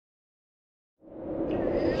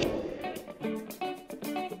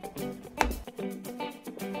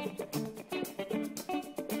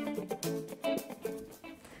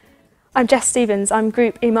I'm Jess Stevens. I'm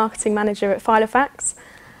Group E-Marketing Manager at Filofax.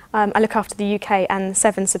 I look after the UK and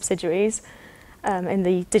 7 subsidiaries in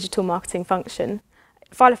the digital marketing function.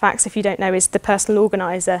 Filofax, if you don't know, is the personal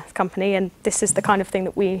organiser company, and this is the kind of thing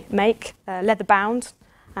that we make. Leather bound,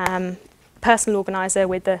 personal organiser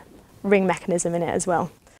with the ring mechanism in it as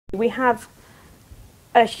well. We have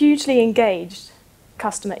a hugely engaged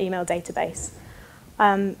customer email database.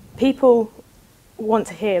 People want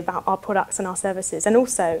to hear about our products and our services, and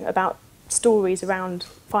also about stories around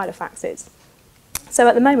Filofaxes. So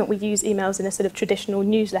at the moment we use emails in a sort of traditional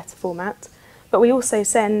newsletter format, but we also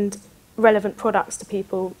send relevant products to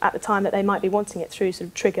people at the time that they might be wanting it through sort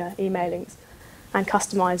of trigger emailings and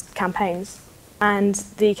customised campaigns. And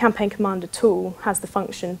the Campaign Commander tool has the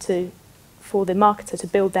function for the marketer to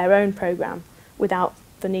build their own programme without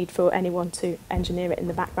the need for anyone to engineer it in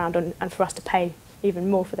the background and for us to pay even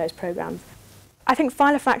more for those programmes. I think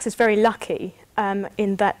Filofax is very lucky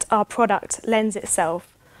in that our product lends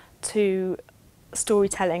itself to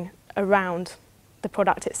storytelling around the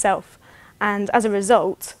product itself, and as a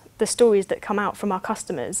result the stories that come out from our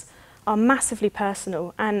customers are massively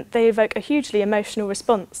personal and they evoke a hugely emotional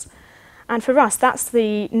response. And for us, that's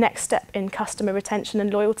the next step in customer retention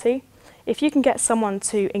and loyalty. If you can get someone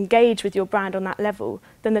to engage with your brand on that level,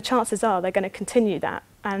 then the chances are they're going to continue that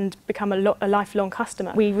and become a lifelong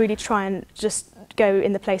customer. We really try and just go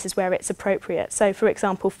in the places where it's appropriate. So for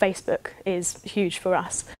example, Facebook is huge for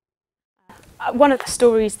us. One of the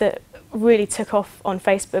stories that really took off on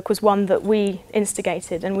Facebook was one that we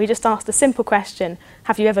instigated, and we just asked a simple question: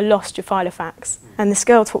 have you ever lost your Filofax? And this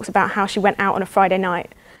girl talks about how she went out on a Friday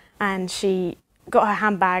night and she got her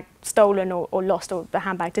handbag stolen or lost, or the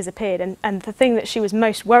handbag disappeared, and the thing that she was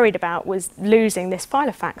most worried about was losing this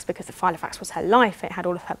Filofax, because the Filofax was her life. It had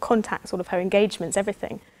all of her contacts, all of her engagements,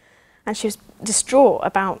 everything. And she was distraught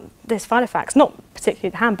about this Filofax, not particularly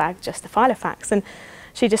the handbag, just the Filofax. And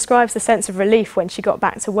she describes the sense of relief when she got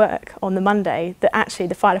back to work on the Monday that actually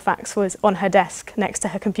the Filofax was on her desk next to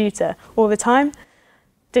her computer all the time.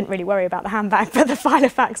 Didn't really worry about the handbag, but the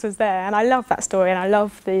Filofax was there. And I love that story, and I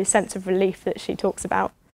love the sense of relief that she talks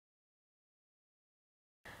about.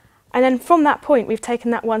 And then from that point, we've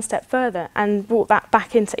taken that one step further and brought that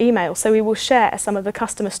back into email. So we will share some of the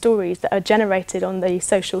customer stories that are generated on the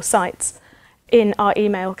social sites in our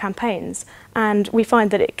email campaigns. And we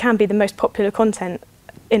find that it can be the most popular content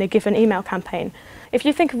in a given email campaign. If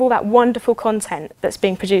you think of all that wonderful content that's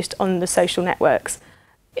being produced on the social networks,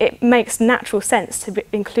 it makes natural sense to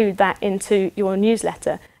include that into your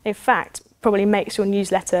newsletter. In fact, probably makes your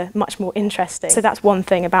newsletter much more interesting. So that's one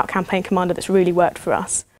thing about Campaign Commander that's really worked for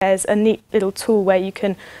us. There's a neat little tool where you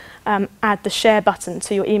can add the share button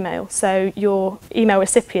to your email, so your email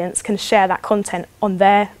recipients can share that content on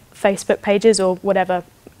their Facebook pages or whatever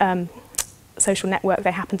social network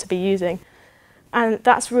they happen to be using. And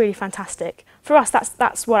that's really fantastic. For us,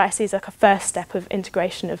 that's what I see as like a first step of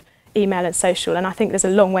integration of email and social, and I think there's a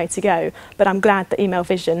long way to go, but I'm glad that Email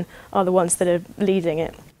Vision are the ones that are leading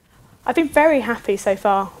it. I've been very happy so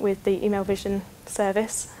far with the Email Vision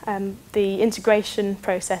service. The integration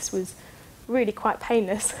process was really quite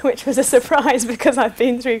painless, which was a surprise because I've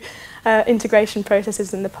been through integration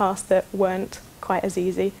processes in the past that weren't quite as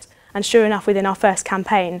easy. And sure enough, within our first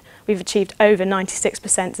campaign, we've achieved over 96%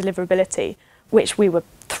 deliverability, which we were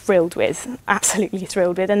thrilled with, absolutely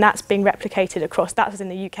thrilled with, and that's being replicated across, that was in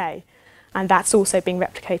the UK, and that's also being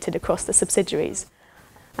replicated across the subsidiaries.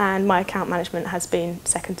 And my account management has been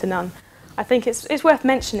second to none. I think it's worth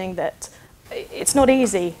mentioning that it's not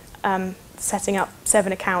easy setting up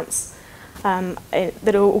 7 accounts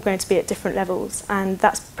that are all going to be at different levels, and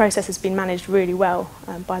that process has been managed really well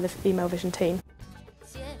by the Email Vision team.